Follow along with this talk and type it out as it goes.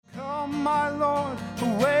Come, my Lord,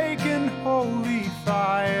 awaken holy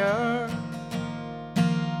fire.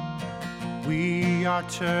 We are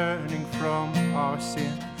turning from our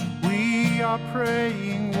sin. We are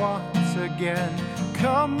praying once again.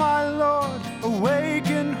 Come, my Lord,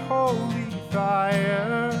 awaken holy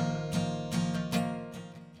fire.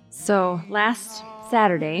 So last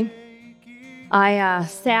Saturday, I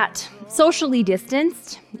sat socially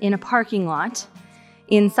distanced in a parking lot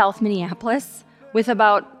in South Minneapolis with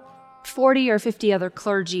about 40 or 50 other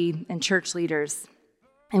clergy and church leaders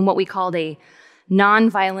in what we called a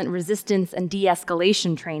nonviolent resistance and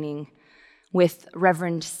de-escalation training with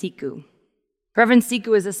Reverend Siku. Reverend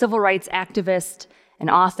Siku is a civil rights activist, an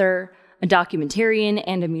author, a documentarian,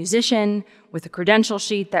 and a musician with a credential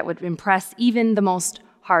sheet that would impress even the most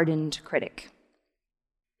hardened critic.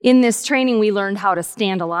 In this training, we learned how to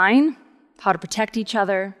stand a line, how to protect each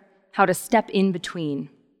other, how to step in between.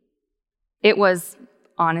 It was,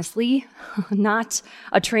 honestly, not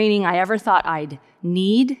a training I ever thought I'd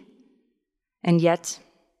need, and yet,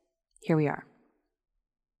 here we are.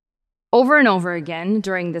 Over and over again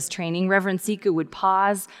during this training, Reverend Siku would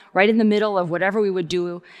pause right in the middle of whatever we were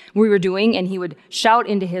doing, and he would shout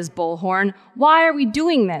into his bullhorn, "Why are we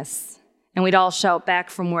doing this?" And we'd all shout back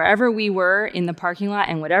from wherever we were in the parking lot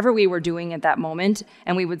and whatever we were doing at that moment,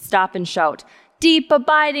 and we would stop and shout, "Deep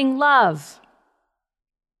abiding love."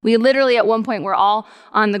 We literally at one point were all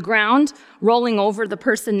on the ground, rolling over the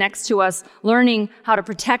person next to us, learning how to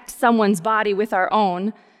protect someone's body with our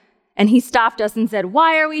own. And he stopped us and said,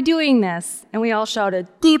 "Why are we doing this?" And we all shouted,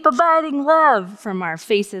 "Deep abiding love," from our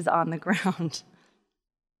faces on the ground.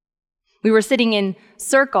 We were sitting in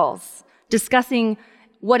circles, discussing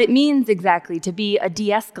what it means exactly to be a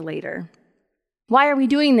de-escalator. "Why are we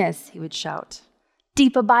doing this?" he would shout.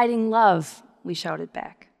 "Deep abiding love," we shouted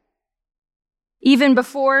back. Even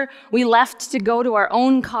before we left to go to our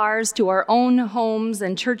own cars, to our own homes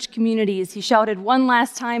and church communities, he shouted one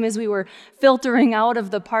last time as we were filtering out of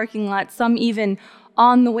the parking lot, some even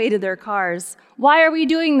on the way to their cars. "Why are we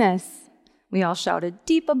doing this?" We all shouted,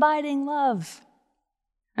 "Deep abiding love."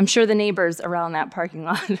 I'm sure the neighbors around that parking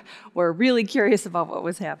lot were really curious about what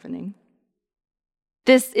was happening.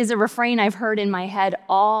 This is a refrain I've heard in my head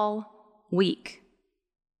all week.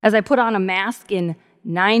 As I put on a mask in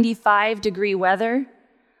 95-degree weather,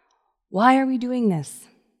 why are we doing this?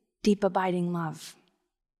 Deep abiding love.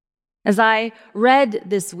 As I read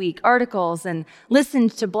this week articles and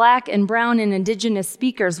listened to Black and Brown and Indigenous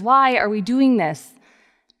speakers, why are we doing this?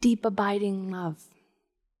 Deep abiding love.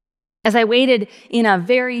 As I waited in a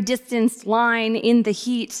very distanced line in the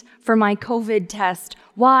heat for my COVID test,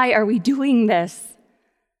 why are we doing this?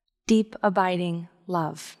 Deep abiding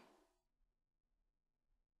love.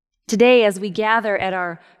 Today, as we gather at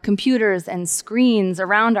our computers and screens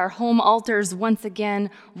around our home altars once again,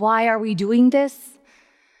 why are we doing this?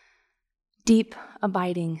 Deep,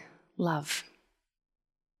 abiding love.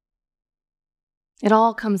 It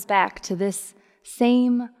all comes back to this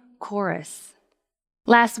same chorus.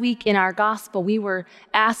 Last week in our gospel, we were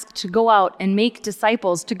asked to go out and make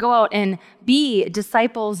disciples, to go out and be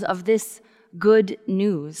disciples of this good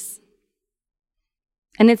news.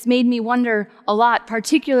 And it's made me wonder a lot,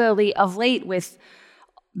 particularly of late with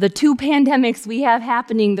the two pandemics we have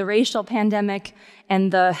happening, the racial pandemic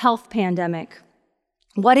and the health pandemic.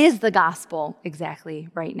 What is the gospel exactly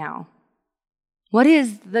right now? What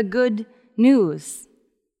is the good news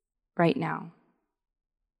right now?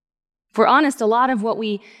 If we're honest, a lot of what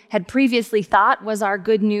we had previously thought was our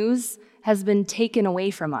good news has been taken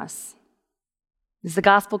away from us. Is the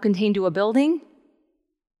gospel contained to a building?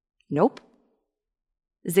 Nope.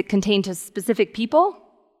 Is it contained to specific people?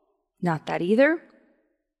 Not that either.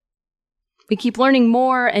 We keep learning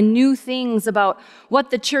more and new things about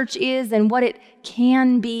what the church is and what it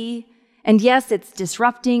can be. And yes, it's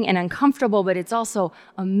disrupting and uncomfortable, but it's also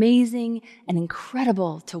amazing and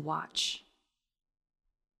incredible to watch.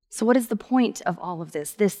 So what is the point of all of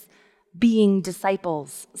this being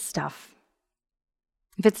disciples stuff?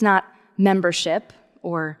 If it's not membership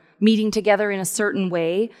or meeting together in a certain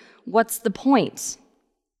way, what's the point?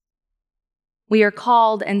 We are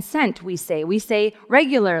called and sent, we say. We say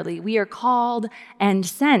regularly, we are called and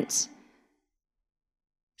sent.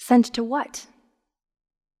 Sent to what?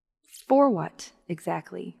 For what,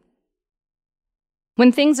 exactly?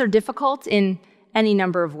 When things are difficult in any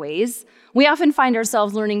number of ways, we often find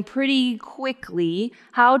ourselves learning pretty quickly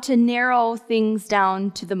how to narrow things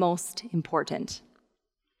down to the most important.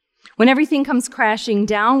 When everything comes crashing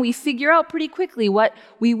down, we figure out pretty quickly what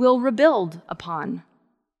we will rebuild upon.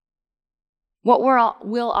 What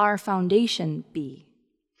will our foundation be?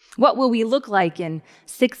 What will we look like in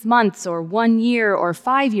 6 months or 1 year or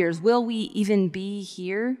 5 years? Will we even be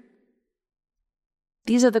here?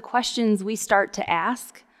 These are the questions we start to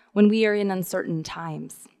ask when we are in uncertain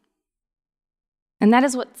times. And that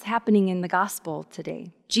is what's happening in the gospel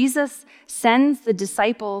today. Jesus sends the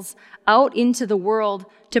disciples out into the world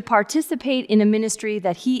to participate in a ministry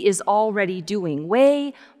that he is already doing.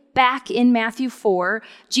 Way back in Matthew 4,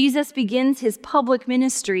 Jesus begins his public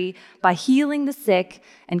ministry by healing the sick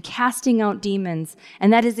and casting out demons.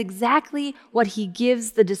 And that is exactly what he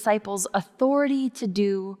gives the disciples authority to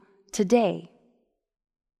do today.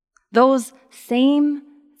 Those same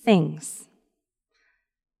things.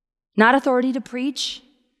 Not authority to preach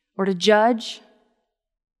or to judge,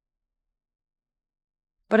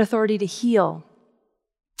 but authority to heal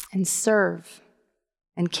and serve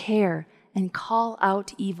and care and call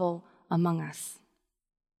out evil among us.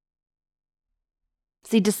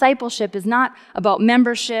 See, discipleship is not about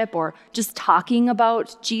membership or just talking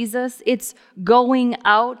about Jesus. It's going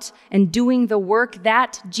out and doing the work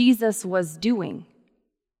that Jesus was doing.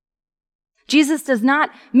 Jesus does not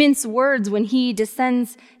mince words when he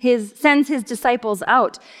sends his disciples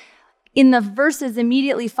out. In the verses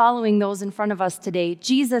immediately following those in front of us today,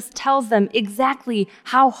 Jesus tells them exactly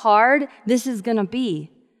how hard this is going to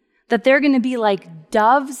be, that they're going to be like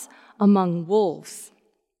doves among wolves.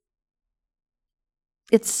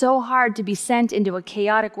 It's so hard to be sent into a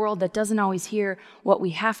chaotic world that doesn't always hear what we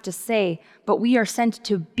have to say, but we are sent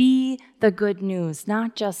to be the good news,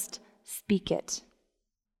 not just speak it.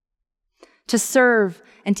 To serve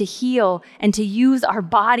and to heal and to use our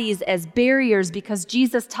bodies as barriers, because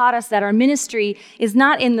Jesus taught us that our ministry is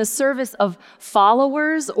not in the service of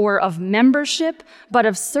followers or of membership, but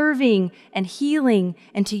of serving and healing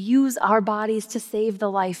and to use our bodies to save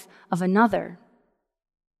the life of another.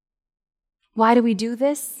 Why do we do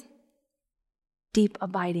this? Deep,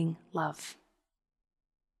 abiding love.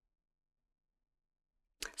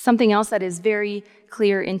 Something else that is very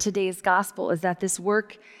clear in today's gospel is that this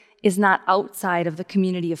work is not outside of the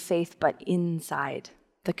community of faith, but inside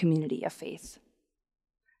the community of faith.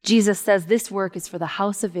 Jesus says this work is for the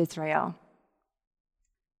house of Israel.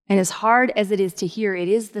 And as hard as it is to hear, it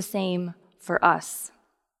is the same for us.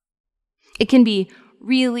 It can be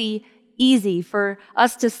really easy for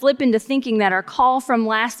us to slip into thinking that our call from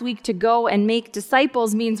last week to go and make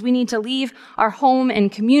disciples means we need to leave our home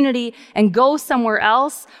and community and go somewhere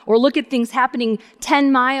else, or look at things happening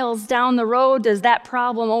 10 miles down the road. Does that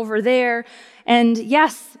problem over there? And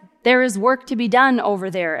yes, there is work to be done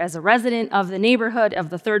over there. As a resident of the neighborhood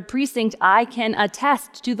of the 3rd Precinct, I can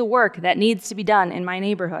attest to the work that needs to be done in my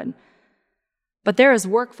neighborhood. But there is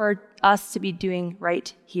work for us to be doing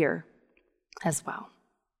right here as well.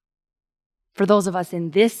 For those of us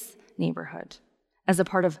in this neighborhood, as a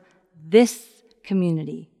part of this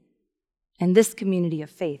community and this community of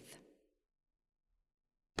faith.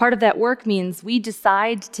 Part of that work means we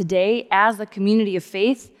decide today as a community of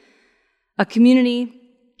faith, a community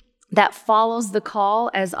that follows the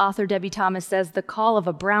call, as author Debbie Thomas says, the call of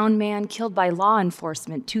a brown man killed by law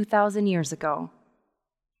enforcement 2,000 years ago.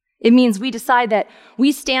 It means we decide that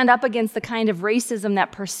we stand up against the kind of racism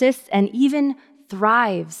that persists and even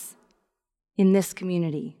thrives in this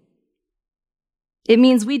community. It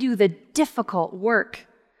means we do the difficult work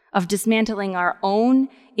of dismantling our own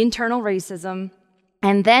internal racism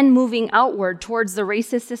and then moving outward towards the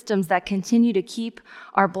racist systems that continue to keep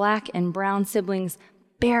our Black and brown siblings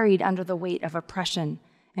buried under the weight of oppression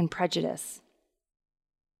and prejudice.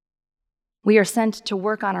 We are sent to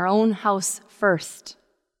work on our own house first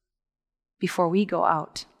before we go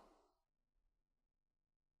out.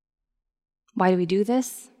 Why do we do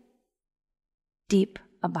this? Deep,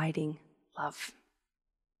 abiding love.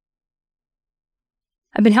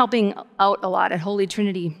 I've been helping out a lot at Holy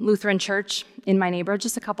Trinity Lutheran Church in my neighborhood,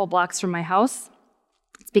 just a couple blocks from my house.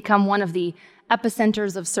 It's become one of the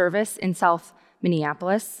epicenters of service in South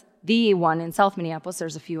Minneapolis, the one in South Minneapolis.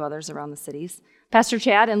 There's a few others around the cities. Pastor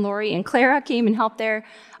Chad and Lori and Clara came and helped there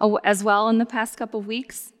as well in the past couple of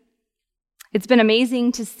weeks. It's been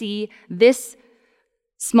amazing to see this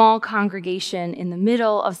small congregation in the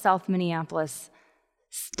middle of South Minneapolis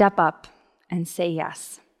step up and say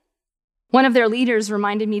yes. One of their leaders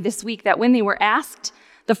reminded me this week that when they were asked,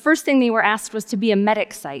 the first thing they were asked was to be a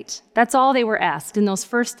medic site. That's all they were asked. In those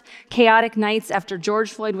first chaotic nights after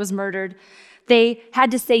George Floyd was murdered, they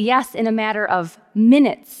had to say yes in a matter of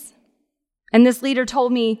minutes. And this leader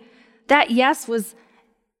told me that yes was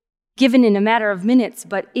given in a matter of minutes,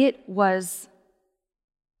 but it was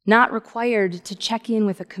not required to check in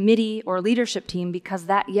with a committee or leadership team, because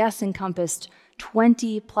that yes encompassed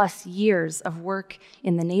 20 plus years of work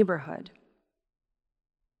in the neighborhood.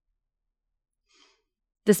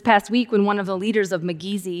 This past week, when one of the leaders of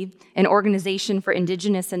Magizi, an organization for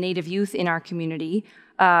Indigenous and Native youth in our community,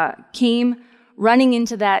 came running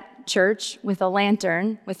into that church with a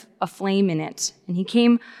lantern with a flame in it. And he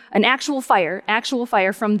came, an actual fire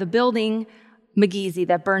from the building Magizi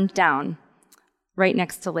that burned down right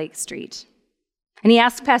next to Lake Street. And he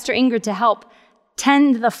asked Pastor Ingrid to help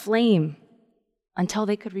tend the flame until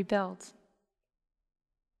they could rebuild.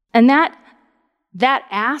 And that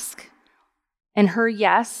ask and her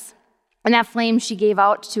yes, and that flame she gave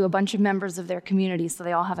out to a bunch of members of their community, so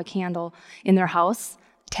they all have a candle in their house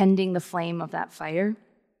tending the flame of that fire,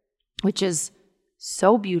 which is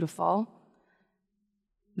so beautiful.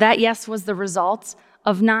 That yes was the result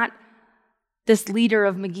of not this leader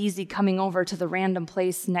of Magizi coming over to the random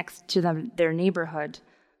place next to their neighborhood,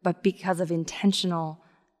 but because of intentional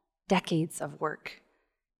decades of work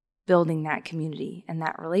building that community and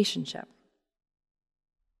that relationship.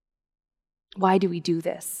 Why do we do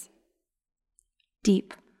this?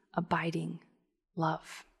 Deep, abiding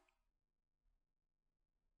love.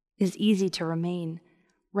 It is easy to remain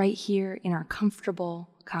right here in our comfortable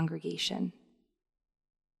congregation.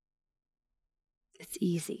 It's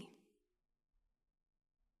easy.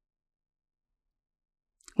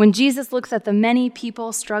 When Jesus looks at the many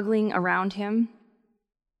people struggling around him,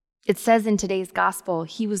 it says in today's gospel,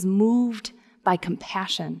 he was moved by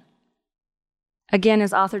compassion. Again,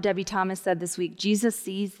 as author Debbie Thomas said this week, Jesus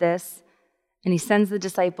sees this and he sends the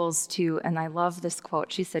disciples to, and I love this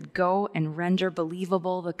quote, she said, "Go and render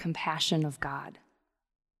believable the compassion of God."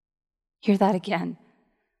 Hear that again.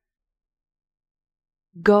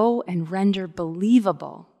 Go and render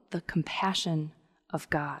believable the compassion of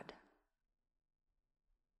God.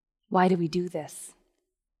 Why do we do this?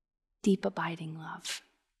 Deep, abiding love.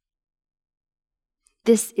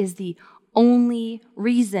 This is the only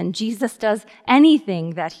reason Jesus does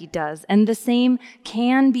anything that he does, and the same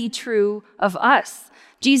can be true of us.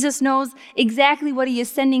 Jesus knows exactly what he is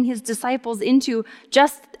sending his disciples into,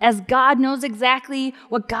 just as God knows exactly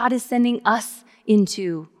what God is sending us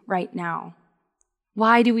into right now.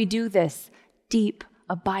 Why do we do this? Deep,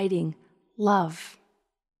 abiding love.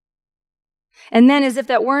 And then, as if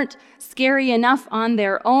that weren't scary enough on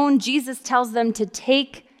their own, Jesus tells them to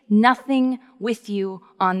take nothing with you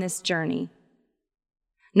on this journey.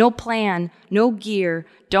 No plan, no gear,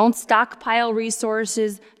 don't stockpile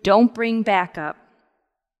resources, don't bring backup.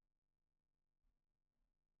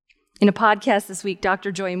 In a podcast this week,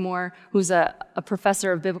 Dr. Joy Moore, who's a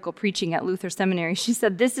professor of biblical preaching at Luther Seminary, she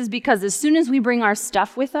said this is because as soon as we bring our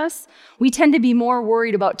stuff with us, we tend to be more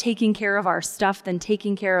worried about taking care of our stuff than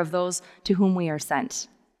taking care of those to whom we are sent.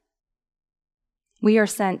 We are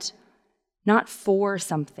sent not for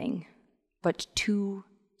something, but to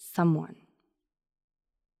someone.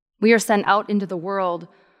 We are sent out into the world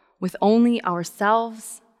with only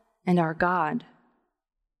ourselves and our God.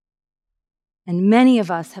 And many of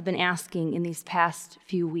us have been asking in these past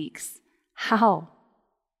few weeks, how?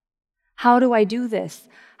 How do I do this?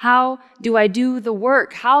 How do I do the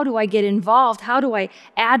work? How do I get involved? How do I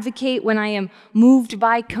advocate when I am moved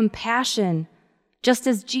by compassion, just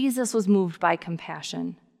as Jesus was moved by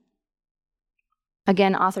compassion?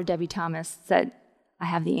 Again, author Debbie Thomas said, I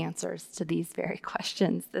have the answers to these very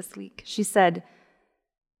questions this week. She said,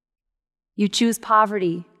 you choose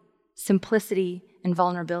poverty, simplicity, and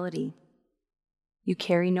vulnerability. You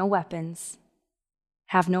carry no weapons,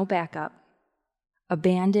 have no backup,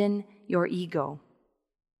 abandon your ego.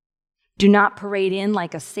 Do not parade in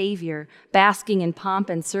like a savior, basking in pomp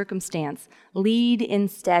and circumstance. Lead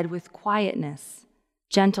instead with quietness,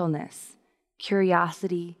 gentleness,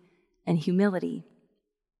 curiosity, and humility.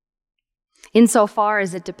 Insofar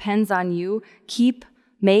as it depends on you, keep,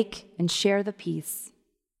 make, and share the peace.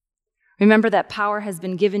 Remember that power has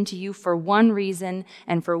been given to you for one reason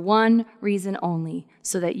and for one reason only,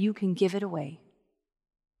 so that you can give it away.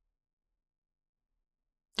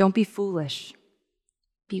 Don't be foolish.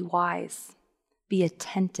 Be wise. Be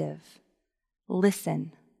attentive.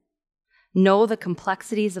 Listen. Know the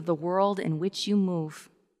complexities of the world in which you move.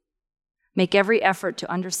 Make every effort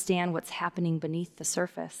to understand what's happening beneath the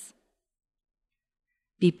surface.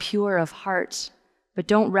 Be pure of heart, but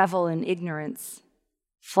don't revel in ignorance,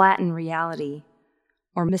 flatten reality,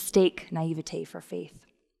 or mistake naivete for faith.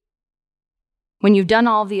 When you've done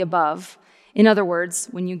all the above, in other words,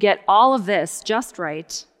 when you get all of this just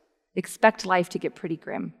right, expect life to get pretty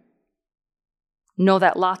grim. Know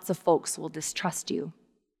that lots of folks will distrust you.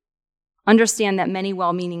 Understand that many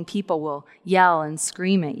well-meaning people will yell and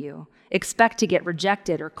scream at you. Expect to get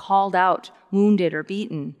rejected or called out, wounded or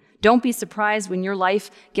beaten. Don't be surprised when your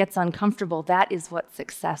life gets uncomfortable. That is what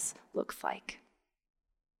success looks like.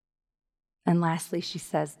 And lastly, she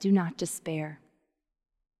says, do not despair.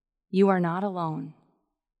 You are not alone.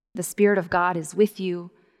 The Spirit of God is with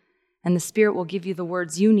you, and the Spirit will give you the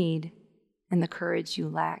words you need and the courage you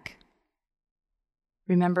lack.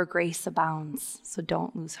 Remember, grace abounds, so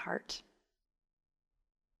don't lose heart.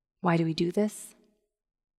 Why do we do this?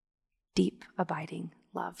 Deep, abiding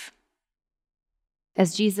love.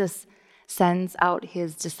 As Jesus sends out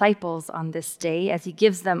his disciples on this day, as he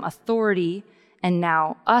gives them authority, and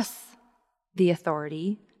now us the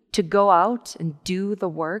authority to go out and do the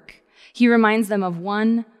work, he reminds them of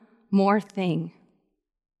one more thing.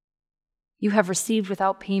 You have received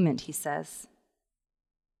without payment, he says.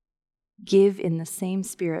 Give in the same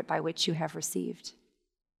Spirit by which you have received.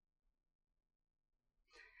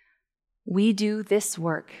 We do this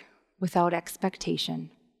work without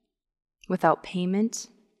expectation, without payment,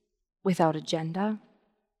 without agenda.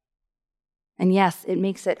 And yes, it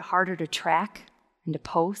makes it harder to track and to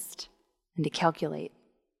post and to calculate.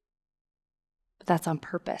 But that's on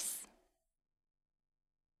purpose.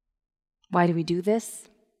 Why do we do this?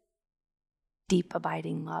 Deep,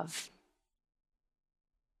 abiding love.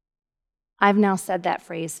 I've now said that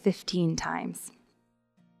phrase 15 times.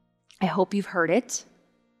 I hope you've heard it.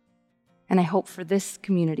 And I hope for this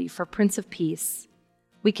community, for Prince of Peace,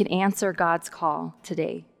 we can answer God's call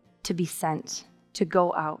today to be sent, to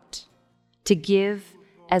go out, to give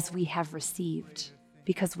as we have received,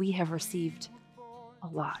 because we have received a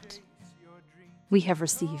lot. We have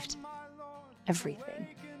received everything.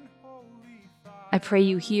 I pray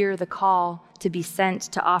you hear the call to be sent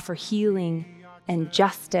to offer healing and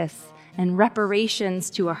justice and reparations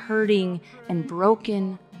to a hurting and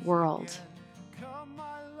broken world.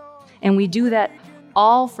 And we do that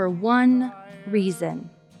all for one reason,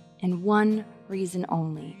 and one reason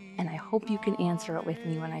only. And I hope you can answer it with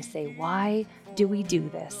me when I say, why do we do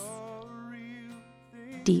this?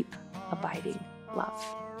 Deep, abiding love.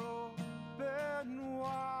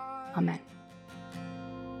 Amen.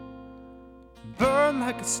 Burn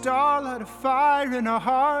like a star, light a fire in our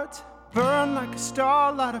heart. Burn like a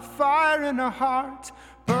star, light a fire in our heart.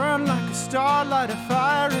 Burn like a star, light a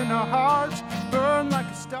fire in our heart. Burn like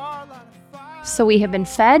a star, light a fire. So we have been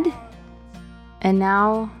fed, and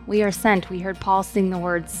now we are sent. We heard Paul sing the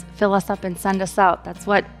words, fill us up and send us out. That's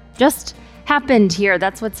what just happened here.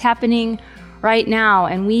 That's what's happening right now.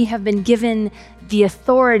 And we have been given the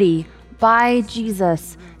authority by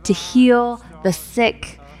Jesus to heal the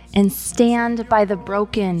sick and stand by the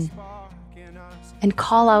broken and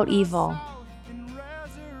call out evil.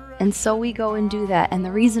 And so we go and do that. And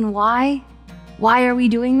the reason why are we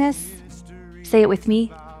doing this? Say it with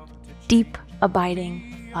me. Deep,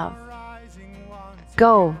 abiding love.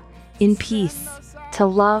 Go in peace to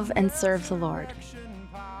love and serve the Lord.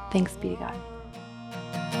 Thanks be to God.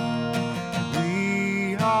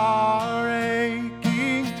 We are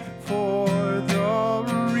aching for the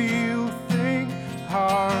real thing.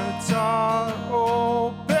 Hearts are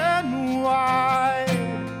open wide.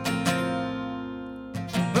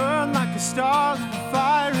 Burn like a star, light a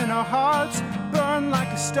fire in our hearts. Burn like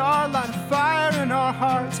a star, light a fire in our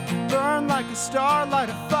hearts. Burn like a star, light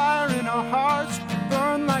a fire in our hearts.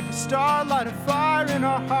 Burn like a star, light a fire in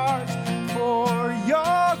our hearts. For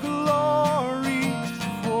your